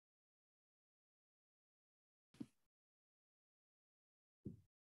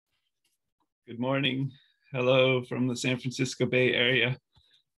Good morning. Hello from the San Francisco Bay Area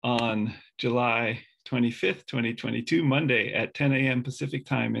on July 25th, 2022, Monday at 10 a.m. Pacific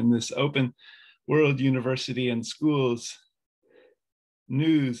time in this Open World University and Schools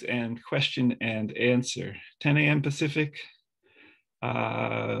news and question and answer. 10 a.m. Pacific,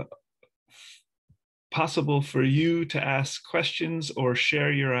 possible for you to ask questions or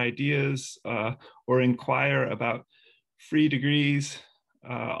share your ideas or inquire about free degrees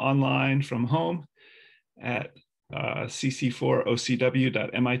online from home at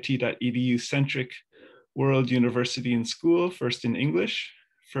cc4ocw.mit.edu centric World University and School, first in English,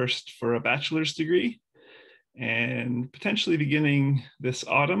 first for a bachelor's degree, and potentially beginning this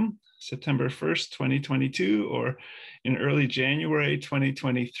autumn, September 1st, 2022, or in early January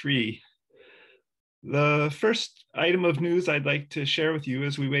 2023. The first item of news I'd like to share with you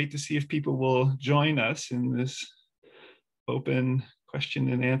as we wait to see if people will join us in this open question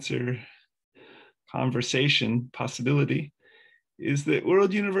and answer conversation possibility is that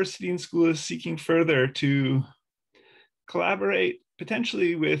World University and School is seeking further to collaborate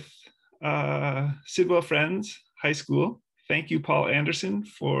potentially with Sidwell Friends High School. Thank you, Paul Anderson,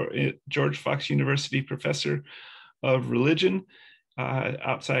 for it, George Fox University Professor of Religion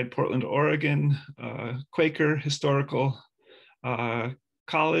outside Portland, Oregon, Quaker Historical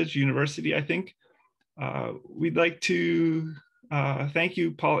College, University, I think. We'd like to thank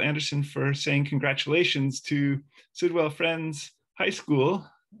you, Paul Anderson, for saying congratulations to Sidwell Friends High School,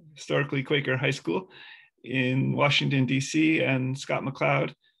 historically Quaker High School in Washington, D.C., and Scott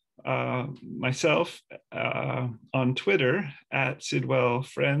MacLeod, myself, on Twitter at Sidwell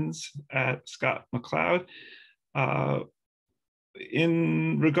Friends, at Scott MacLeod,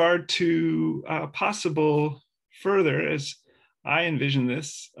 in regard to possible further, as I envision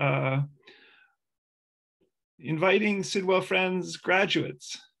this, inviting Sidwell Friends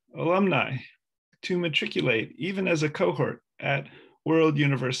graduates, alumni, to matriculate, even as a cohort at World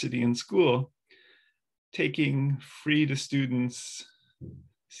University and School, taking free to students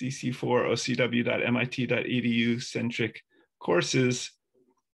cc4ocw.mit.edu centric courses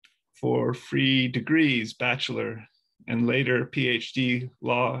for free degrees, bachelor, and later PhD,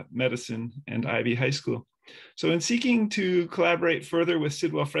 law, medicine, and Ivy High School. So in seeking to collaborate further with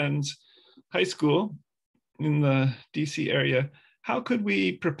Sidwell Friends High School in the DC area, how could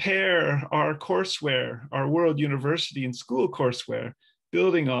we prepare our courseware, our World University and School courseware,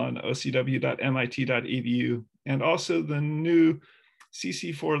 building on ocw.mit.edu, and also the new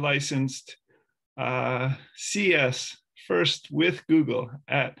CC4 licensed CS, first with Google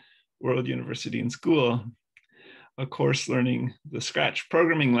at World University and School, a course learning the Scratch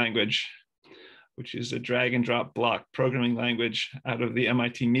programming language, which is a drag and drop block programming language out of the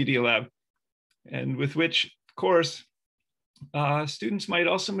MIT Media Lab, and with which course students might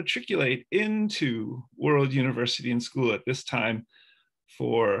also matriculate into World University and School at this time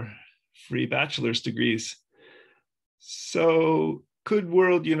for free bachelor's degrees. So could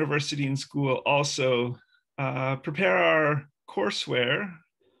World University and School also prepare our courseware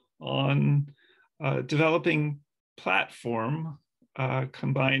on developing platform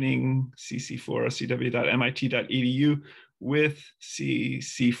combining cc4ocw.mit.edu with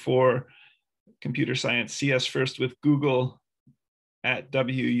CC4 Computer Science CS first with Google at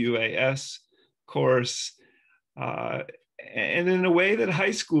WUAS course, and in a way that high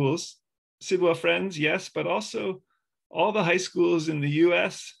schools, Sidwell Friends, yes, but also all the high schools in the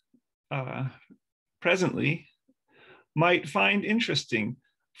US presently might find interesting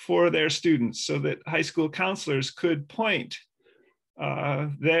for their students, so that high school counselors could point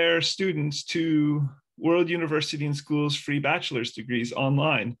their students to World University and School's free bachelor's degrees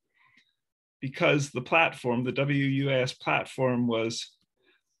online, because the platform, the WUAS platform, was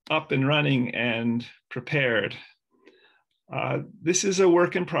up and running and prepared. This is a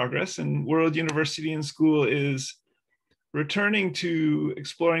work in progress, and World University and School is returning to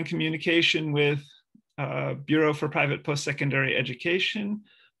exploring communication with Bureau for Private Post-Secondary Education,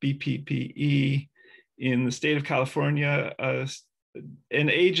 BPPE, in the state of California, an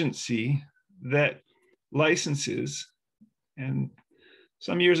agency that licenses, and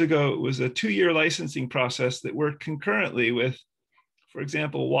some years ago, it was a 2-year licensing process that worked concurrently with, for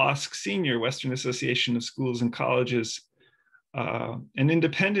example, WASC Senior, Western Association of Schools and Colleges, an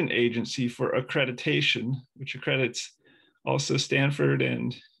independent agency for accreditation, which accredits also Stanford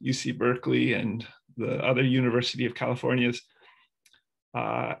and UC Berkeley and the other University of Californias.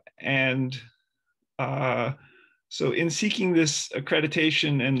 So in seeking this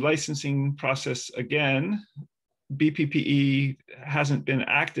accreditation and licensing process again, BPPE hasn't been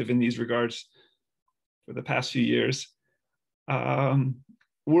active in these regards for the past few years.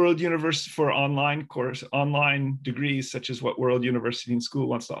 World University for online degrees, such as what World University and School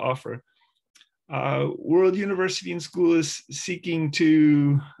wants to offer. World University and School is seeking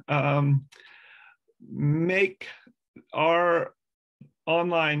to make our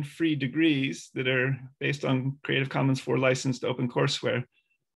online free degrees that are based on Creative Commons 4 licensed OpenCourseWare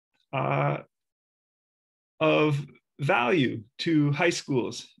of value to high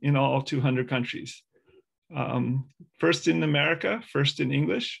schools in all 200 countries. First in America, first in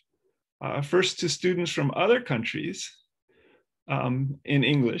English, first to students from other countries in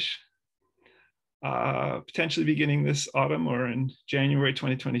English, potentially beginning this autumn or in January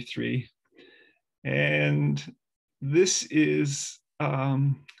 2023. And this is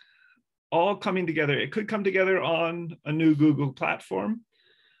all coming together. It could come together on a new Google platform.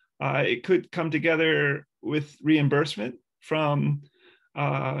 It could come together with reimbursement from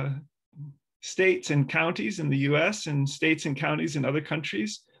states and counties in the US and states and counties in other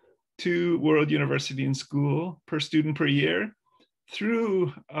countries to World University and School per student per year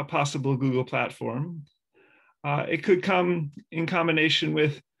through a possible Google platform. It could come in combination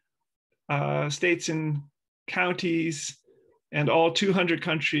with states and counties and all 200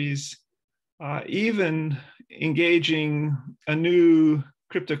 countries, even engaging a new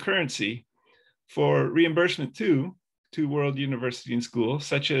cryptocurrency for reimbursement to World University and School,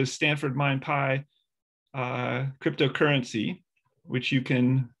 such as Stanford MinePi cryptocurrency, which you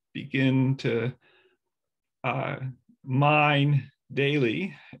can begin to mine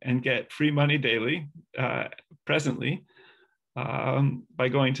daily and get free money daily presently by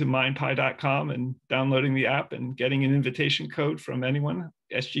going to minepi.com and downloading the app and getting an invitation code from anyone.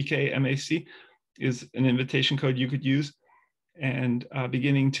 SGK MAC is an invitation code you could use, and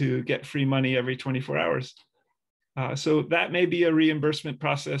beginning to get free money every 24 hours. So that may be a reimbursement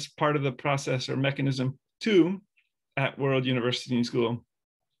process, part of the process or mechanism too at World University and School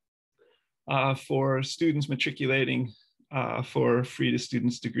for students matriculating for free to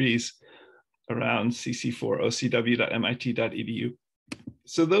students degrees around cc4 ocw.mit.edu.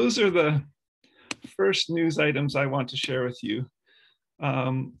 So those are the first news items I want to share with you.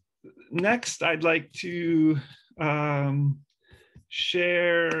 Next, I'd like to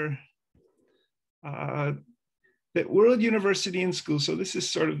share that World University and School, so this is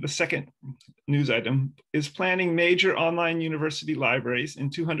sort of the second news item, is planning major online university libraries in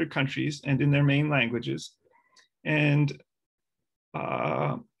 200 countries and in their main languages, and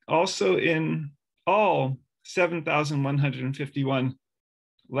also in all 7,151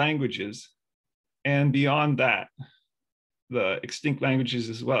 languages, and beyond that, the extinct languages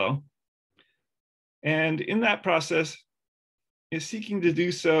as well. And in that process, is seeking to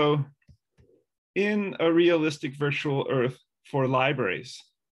do so in a realistic virtual Earth for libraries.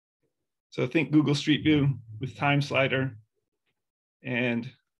 So think Google Street View with time slider.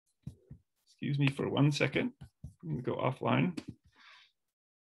 And excuse me for 1 second, I'm gonna go offline.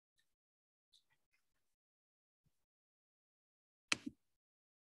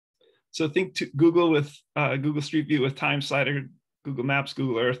 So think to Google with Google Street View with time slider, Google Maps,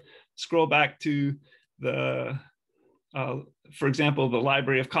 Google Earth, scroll back to the, for example, the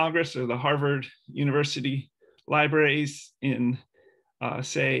Library of Congress or the Harvard University libraries in,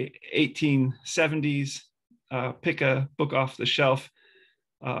 say, 1870s, pick a book off the shelf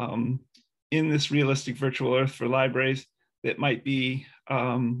in this realistic virtual Earth for libraries that might be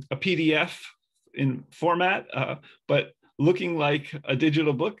a PDF in format, but looking like a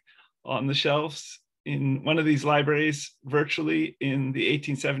digital book on the shelves in one of these libraries virtually in the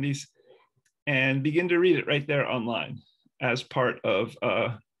 1870s, and begin to read it right there online as part of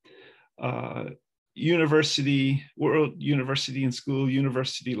university, World University and School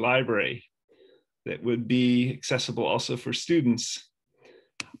University Library that would be accessible also for students.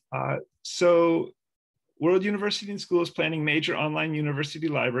 So World University and School is planning major online university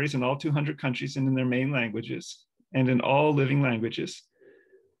libraries in all 200 countries and in their main languages and in all living languages.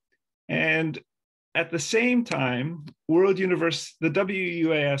 And at the same time, the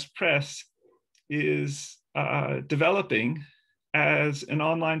WUAS Press is developing as an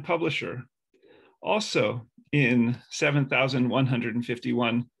online publisher, also in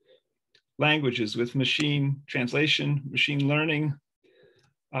 7,151 languages with machine translation, machine learning,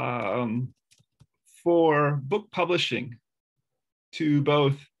 for book publishing to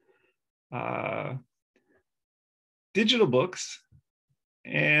both digital books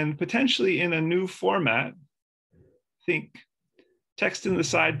and potentially in a new format. Think text in the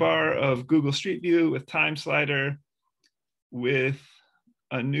sidebar of Google Street View with time slider, with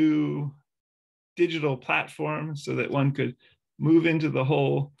a new digital platform so that one could move into the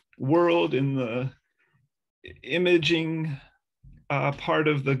whole world in the imaging part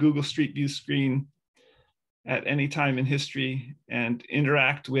of the Google Street View screen at any time in history and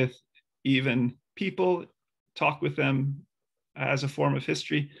interact with even people, talk with them as a form of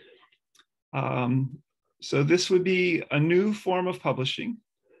history. So this would be a new form of publishing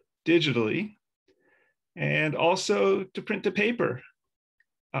digitally, and also to print to paper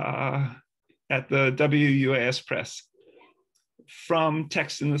at the WUAS Press from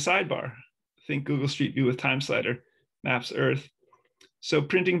text in the sidebar. Think Google Street View with Time Slider, Maps Earth. So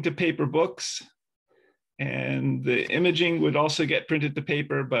printing to paper books, and the imaging would also get printed to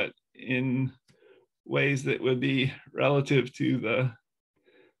paper, but in ways that would be relative to the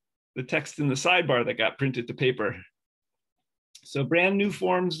text in the sidebar that got printed to paper. So brand new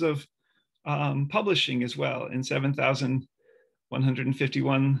forms of publishing as well in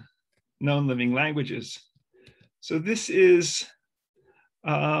 7,151 known living languages. So this is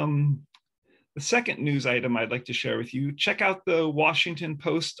the second news item I'd like to share with you. Check out the Washington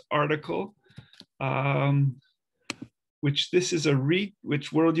Post article, which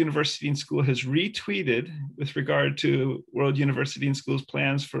World University and School has retweeted with regard to World University and School's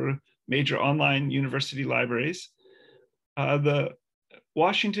plans for major online university libraries. The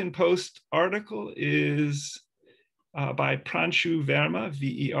Washington Post article is by Pranshu Verma,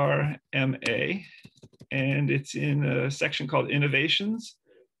 V-E-R-M-A, and it's in a section called Innovations,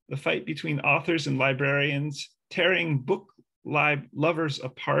 the fight between authors and librarians, tearing book lovers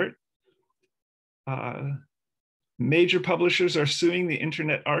apart. Major publishers are suing the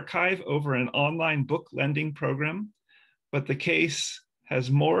Internet Archive over an online book lending program, but the case has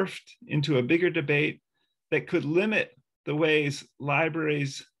morphed into a bigger debate that could limit the ways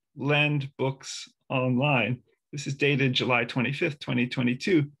libraries lend books online. This is dated July 25th,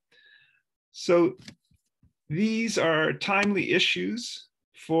 2022. So these are timely issues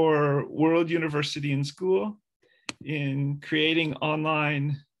for World University and School in creating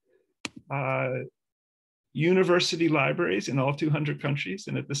online university libraries in all 200 countries,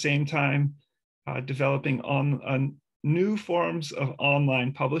 and at the same time developing new forms of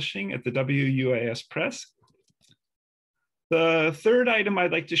online publishing at the WUAS Press. The third item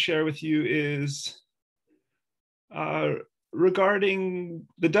I'd like to share with you is regarding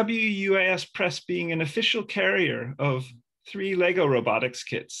the WUAS Press being an official carrier of 3 Lego robotics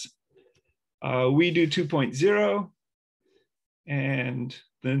kits. We do 2.0 and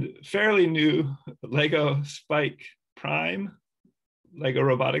the fairly new Lego Spike Prime Lego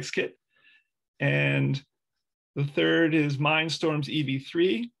robotics kit. And the third is Mindstorm's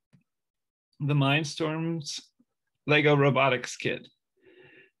EV3, the Mindstorm's Lego robotics kit.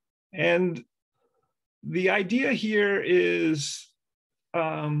 And the idea here is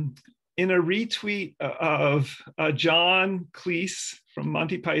in a retweet of John Cleese from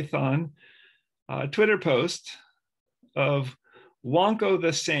Monty Python, Twitter post of Wonko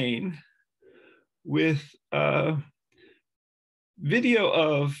the Sane with a video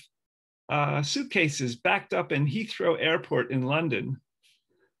of suitcases backed up in Heathrow Airport in London.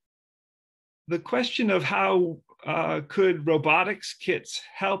 The question of how could robotics kits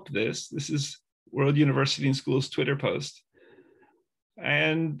help this? This is World University and School's Twitter post.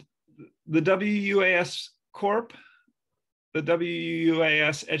 And the WUAS Corp, the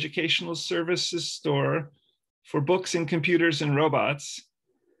WUAS Educational Services Store for books and computers and robots,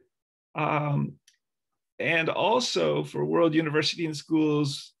 and also for World University and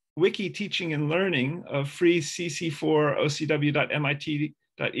School's Wiki teaching and learning of free CC4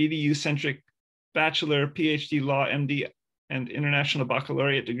 ocw.mit.edu centric bachelor, PhD, law, MD, and international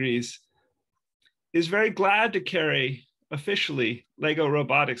baccalaureate degrees, is very glad to carry officially Lego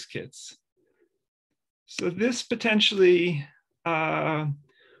robotics kits. So this potentially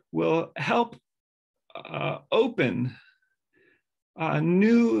will help open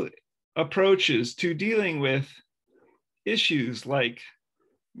new approaches to dealing with issues like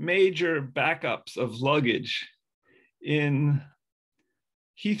major backups of luggage in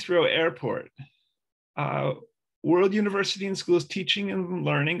Heathrow Airport. World University and School's teaching and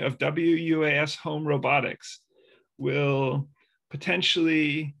learning of WUAS home robotics will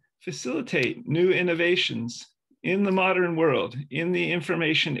potentially facilitate new innovations in the modern world, in the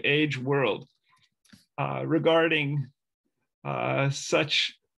information age world, regarding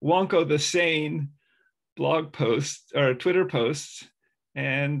such Wonko the Sane blog posts or Twitter posts,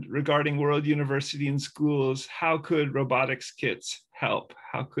 and regarding World University and Schools, how could robotics kits help?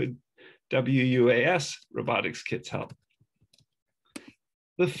 How could WUAS robotics kits help?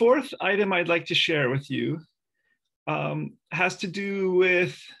 The fourth item I'd like to share with you has to do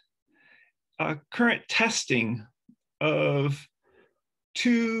with current testing of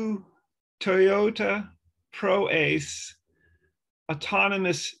 2 Toyota Pro Ace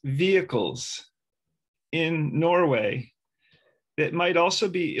autonomous vehicles in Norway that might also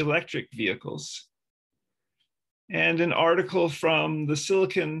be electric vehicles. And an article from the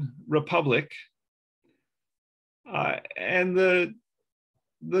Silicon Republic. And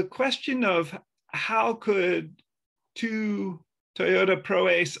the question of how could two Toyota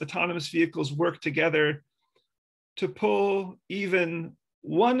ProAce autonomous vehicles work together to pull even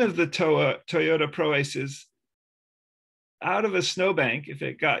one of the Toyota ProAces out of a snowbank if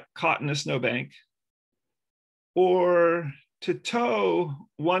it got caught in a snowbank, or to tow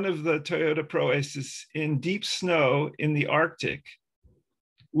one of the Toyota ProAces in deep snow in the Arctic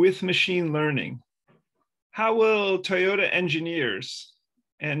with machine learning. How will Toyota engineers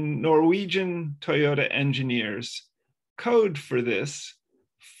and Norwegian Toyota engineers code for this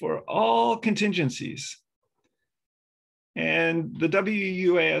for all contingencies? And the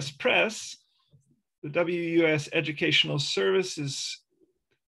WUAS Press, the WUAS Educational Services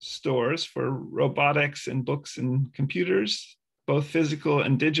stores for robotics and books and computers, both physical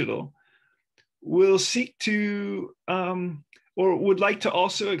and digital, will seek to, or would like to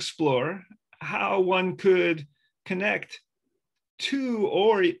also explore how one could connect 2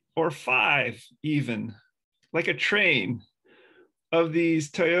 or 5 even, like a train, of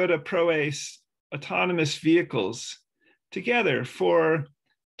these Toyota ProAce autonomous vehicles together for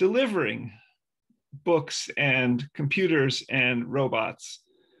delivering books and computers and robots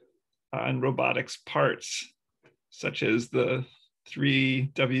and robotics parts, such as the 3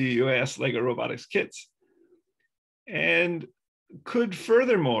 WUAS Lego robotics kits. And could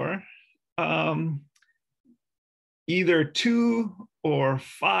furthermore, either 2 or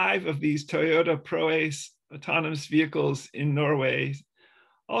 5 of these Toyota ProAce autonomous vehicles in Norway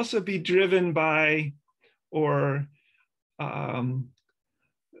also be driven by or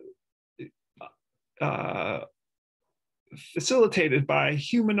facilitated by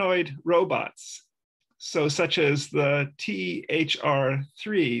humanoid robots. So such as the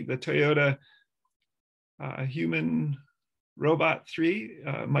THR3, the Toyota Human Robot 3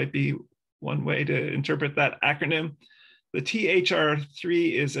 might be one way to interpret that acronym. The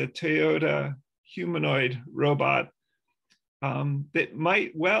THR3 is a Toyota humanoid robot that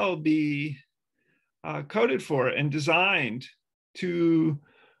might well be coded for and designed to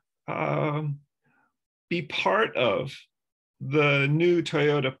be part of the new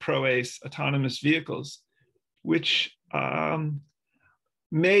Toyota ProAce autonomous vehicles, which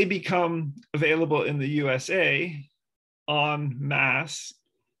may become available in the USA en masse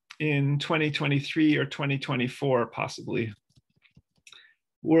in 2023 or 2024, possibly.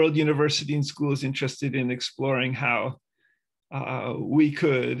 World University and School is interested in exploring how we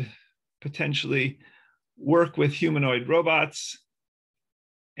could potentially work with humanoid robots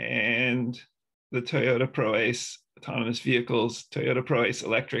and the Toyota ProAce autonomous vehicles, Toyota ProAce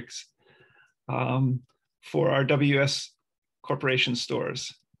electrics, for our WS Corporation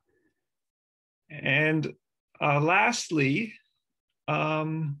stores. And lastly,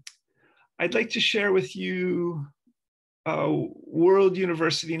 I'd like to share with you World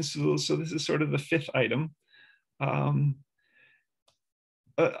University and School. So this is sort of the 5th item.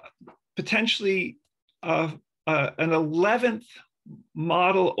 Potentially an 11th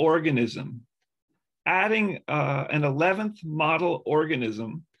model organism, adding an 11th model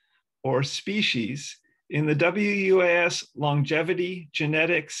organism or species in the WUAS Longevity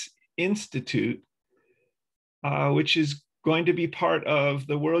Genetics Institute, which is going to be part of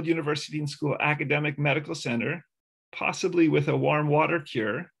the World University and School Academic Medical Center, possibly with a warm water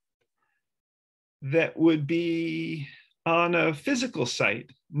cure, that would be on a physical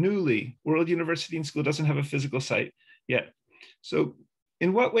site, newly. World University and School doesn't have a physical site yet. So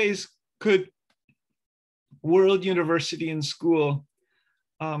in what ways could World University and School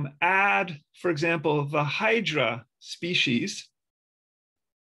add, for example, the Hydra species,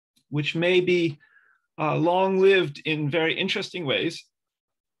 which may be long-lived in very interesting ways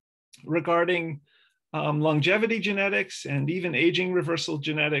regarding longevity genetics and even aging reversal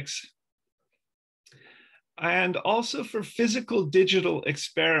genetics, and also for physical digital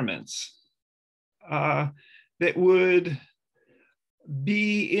experiments that would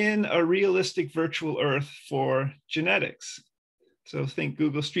be in a realistic virtual Earth for genetics. So think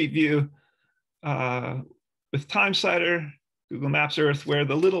Google Street View with Time Slider, Google Maps Earth, where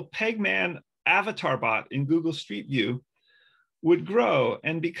the little Pegman avatar bot in Google Street View would grow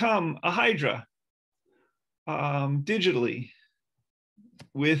and become a Hydra digitally,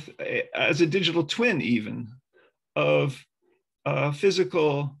 as a digital twin even of a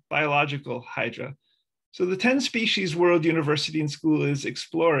physical biological Hydra. So the 10 species World University and School is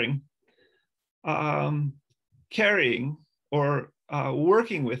exploring, carrying or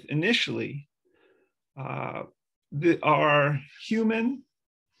working with initially are human,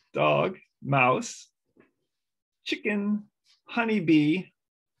 dog, mouse, chicken, honeybee,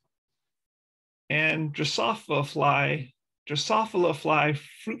 and Drosophila fly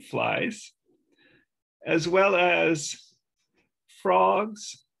fruit flies, as well as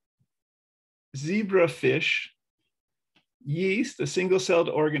frogs, zebrafish, yeast, a single-celled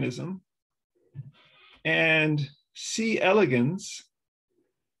organism, and C. elegans,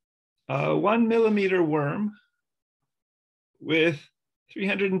 a 1 millimeter worm with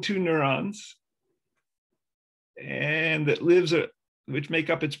 302 neurons, and that lives, which make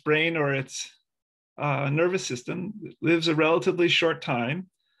up its brain or its nervous system. It lives a relatively short time,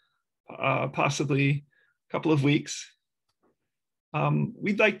 possibly a couple of weeks.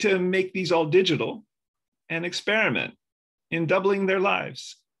 We'd like to make these all digital and experiment in doubling their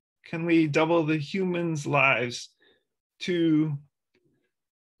lives. Can we double the humans' lives to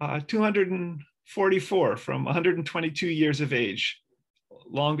 244 from 122 years of age,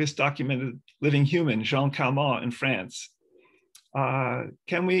 longest documented living human, Jean Calment in France?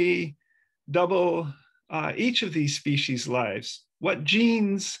 Can we double each of these species' lives? What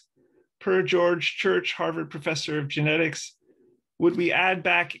genes, per George Church, Harvard professor of genetics, would we add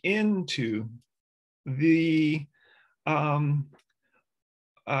back into the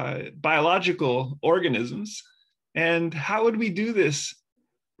biological organisms? And how would we do this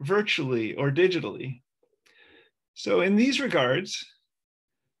virtually or digitally? So in these regards,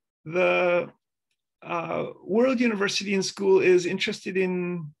 the World University and School is interested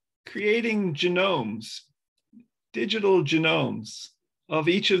in creating genomes, digital genomes of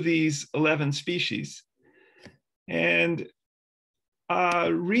each of these 11 species. And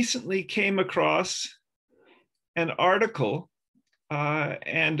recently came across an article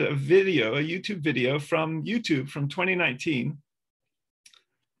and a video, a YouTube video from YouTube from 2019.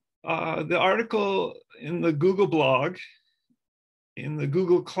 The article in the Google blog, in the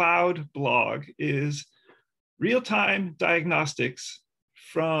Google Cloud blog, is real-time diagnostics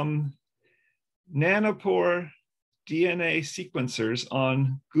from nanopore DNA sequencers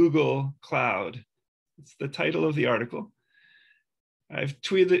on Google Cloud. It's the title of the article. I've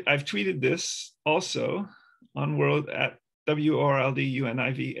tweeted this also on World at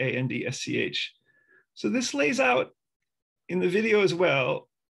WORLDUNIVANDSCH. So this lays out in the video as well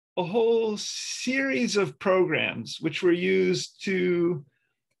a whole series of programs which were used to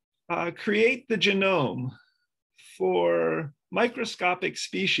create the genome for microscopic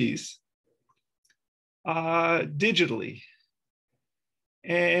species digitally,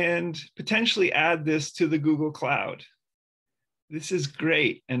 and potentially add this to the Google Cloud. This is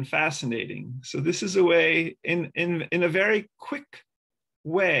great and fascinating. So this is a way, in a very quick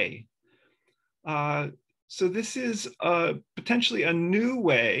way. So this is potentially a new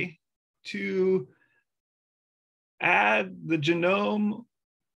way to add the genome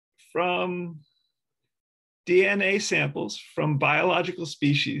from DNA samples from biological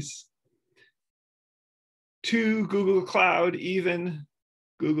species to Google Cloud, even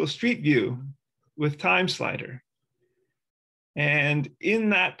Google Street View with Time Slider. And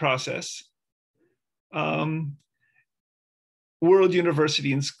in that process, World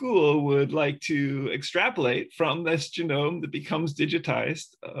University and School would like to extrapolate from this genome that becomes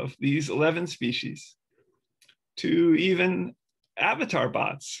digitized of these 11 species to even avatar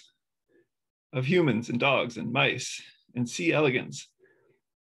bots of humans and dogs and mice and C. elegans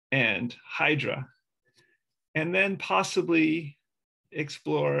and Hydra, and then possibly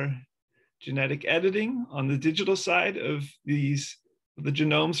explore genetic editing on the digital side of the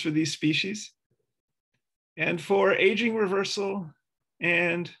genomes for these species, and for aging reversal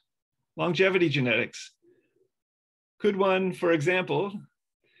and longevity genetics. Could one, for example,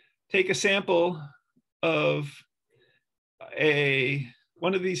 take a sample of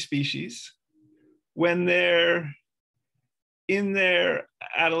one of these species when they're in their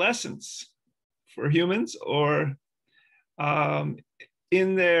adolescence for humans, or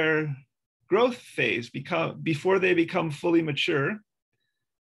in their growth phase before they become fully mature,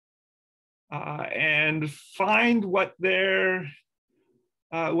 and find what the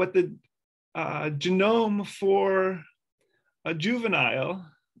genome for a juvenile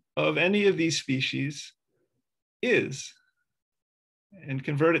of any of these species is, and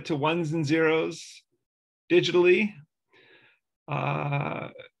convert it to ones and zeros digitally,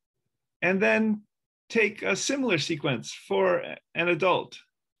 and then take a similar sequence for an adult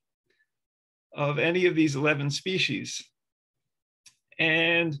of any of these 11 species.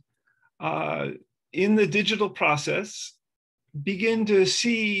 And in the digital process, begin to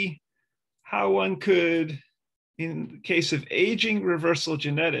see how one could in the case of aging reversal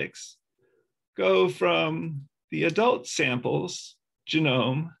genetics, go from the adult samples,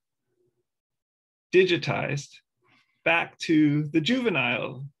 genome, digitized, back to the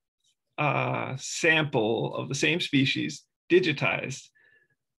juvenile sample of the same species, digitized.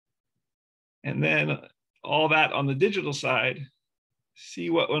 And then all that on the digital side, see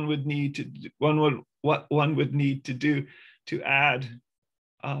what one would need to do, what one would need to do to add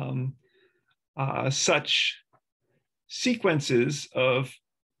such sequences of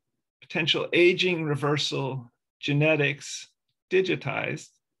potential aging reversal genetics digitized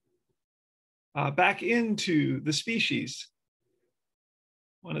back into the species,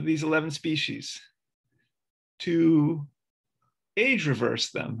 one of these 11 species, to age reverse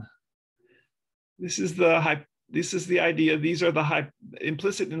them. This is the idea. These are the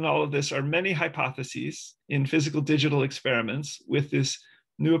implicit in all of this are many hypotheses in physical digital experiments with this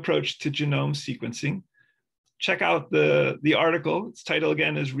new approach to genome sequencing. Check out the article. Its title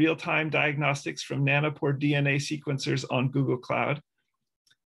again is Real-Time Diagnostics from Nanopore DNA Sequencers on Google Cloud.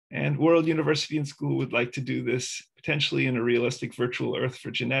 And World University and School would like to do this potentially in a realistic virtual Earth for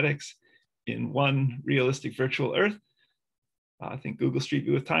genetics, in one realistic virtual Earth. I think Google Street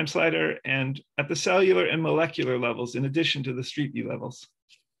View with Time Slider, and at the cellular and molecular levels, in addition to the Street View levels.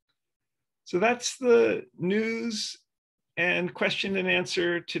 So that's the news and question and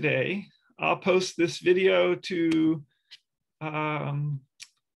answer today. I'll post this video to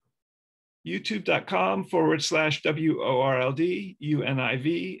youtube.com/WORLD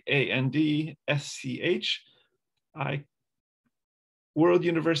UNIVANDSCH. World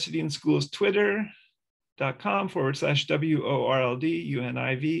University and School's Twitter.com/WORLD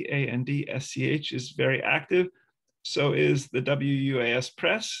UNIVANDSCH is very active. So is the WUAS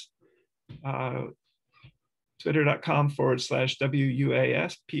Press.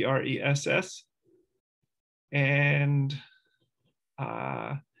 Twitter.com/WUAS PRESS. And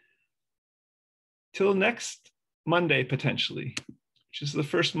till next Monday, potentially, which is the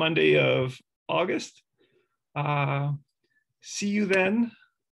first Monday of August. See you then.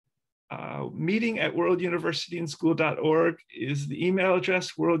 Meeting at worlduniversityandschool.org is the email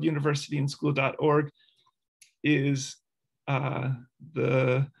address. Worlduniversityandschool.org is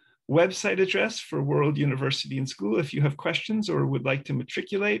the website address for World University and School if you have questions or would like to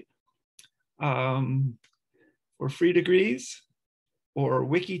matriculate for free degrees or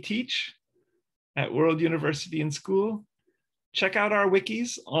Wiki teach at World University and School. Check out our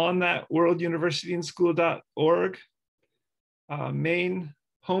wikis on that worlduniversityandschool.org main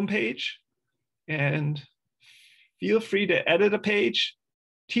homepage, and feel free to edit a page,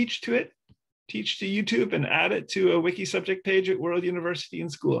 teach to YouTube, and add it to a wiki subject page at World University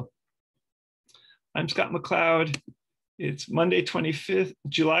and School. I'm Scott MacLeod. It's Monday,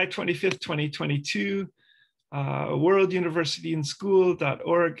 July 25th, 2022.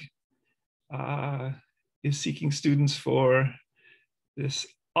 worlduniversityandschool.org is seeking students for this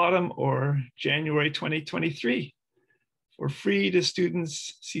autumn or January 2023. For free to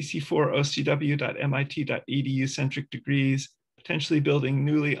students, CC4 ocw.mit.edu centric degrees, potentially building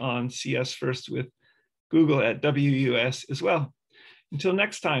newly on CS First with Google at WUS as well. Until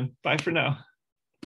next time, bye for now.